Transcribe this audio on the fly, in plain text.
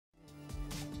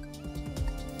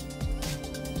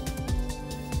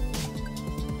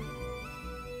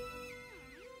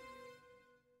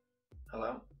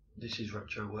This is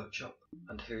Retro Workshop,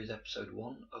 and here is episode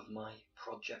 1 of my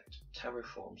Project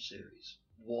Terraform series.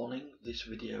 Warning, this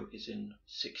video is in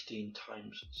 16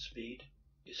 times speed.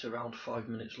 It's around 5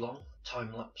 minutes long,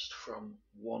 time-lapsed from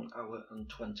 1 hour and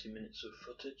 20 minutes of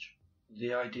footage.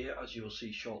 The idea, as you will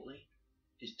see shortly,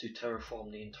 is to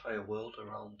terraform the entire world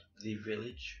around the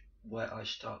village where I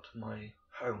start my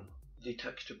home. The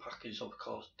texture pack is of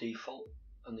course default,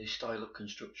 and the style of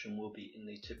construction will be in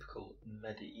the typical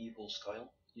medieval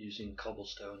style, using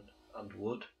cobblestone and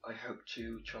wood. I hope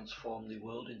to transform the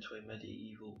world into a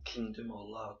medieval kingdom or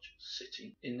large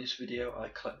city. In this video I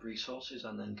collect resources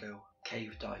and then go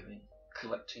cave diving,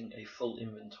 collecting a full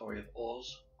inventory of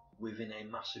ores within a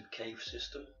massive cave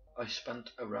system. I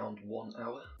spent around 1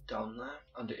 hour down there,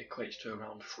 and it equates to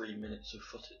around 3 minutes of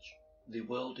footage. The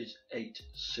world is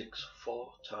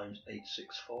 864 times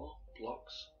 864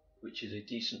 blocks, which is a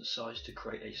decent size to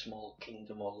create a small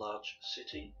kingdom or large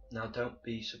city. Now don't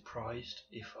be surprised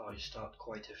if I start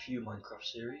quite a few Minecraft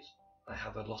series. I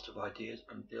have a lot of ideas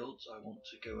and builds I want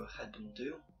to go ahead and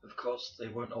do. Of course they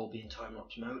won't all be in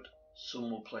time-lapse mode, some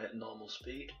will play at normal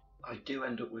speed. I do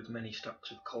end up with many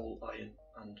stacks of coal, iron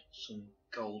and some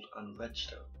gold and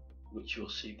redstone, which you'll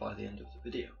see by the end of the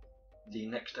video. The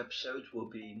next episodes will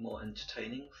be more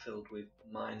entertaining, filled with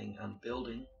mining and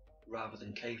building rather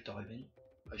than cave diving.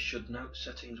 I should note,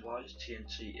 settings wise,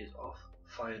 TNT is off,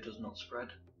 fire does not spread,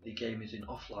 the game is in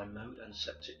offline mode and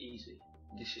set to easy.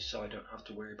 This is so I don't have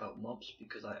to worry about mobs,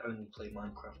 because I only play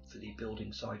Minecraft for the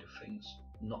building side of things,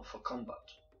 not for combat.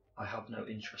 I have no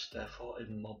interest therefore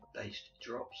in mob based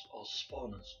drops or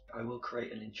spawners. I will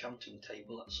create an enchanting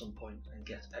table at some point and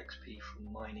get XP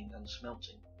from mining and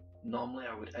smelting. Normally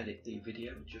I would edit the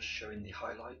video just showing the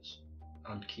highlights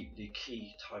and keep the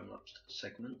key time-lapsed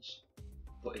segments.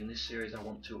 But in this series I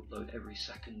want to upload every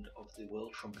second of the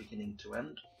world from beginning to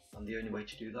end, and the only way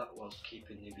to do that whilst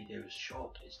keeping the videos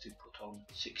short is to put on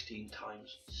 16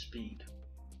 times speed.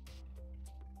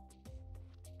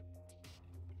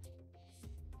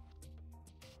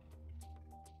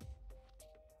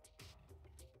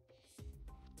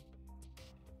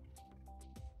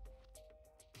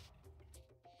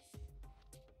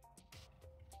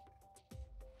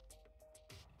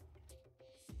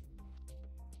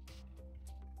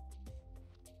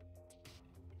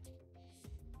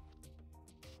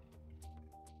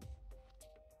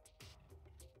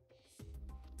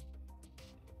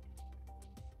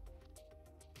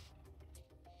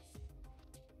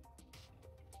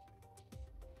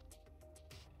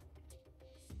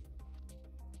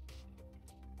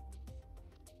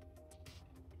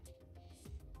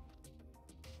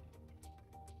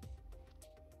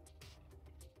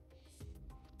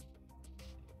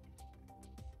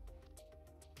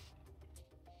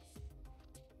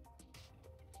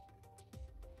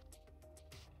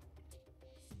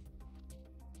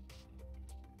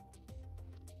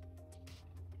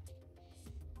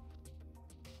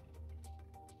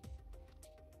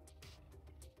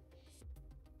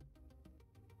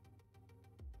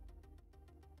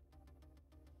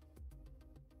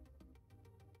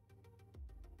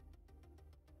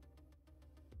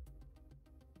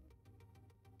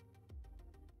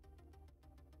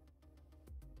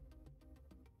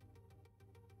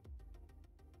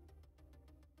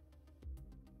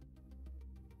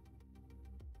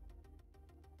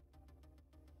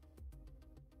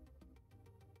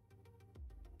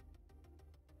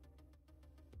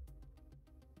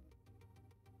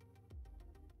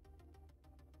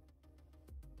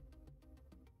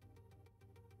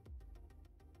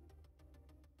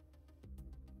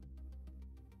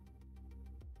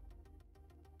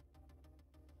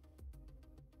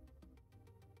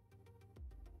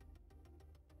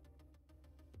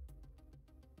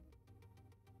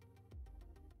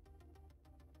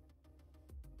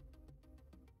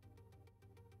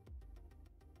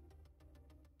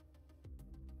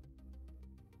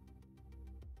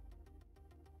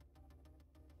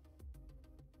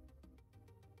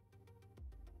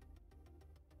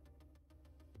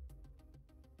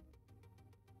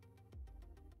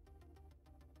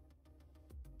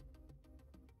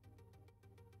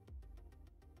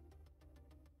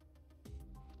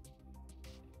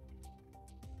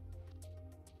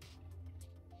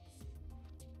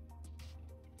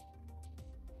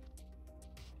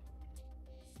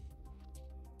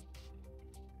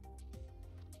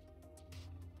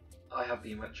 I have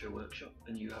been Retro Workshop,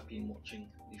 and you have been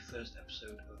watching the first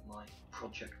episode of my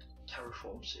Project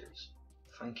Terraform series.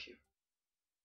 Thank you.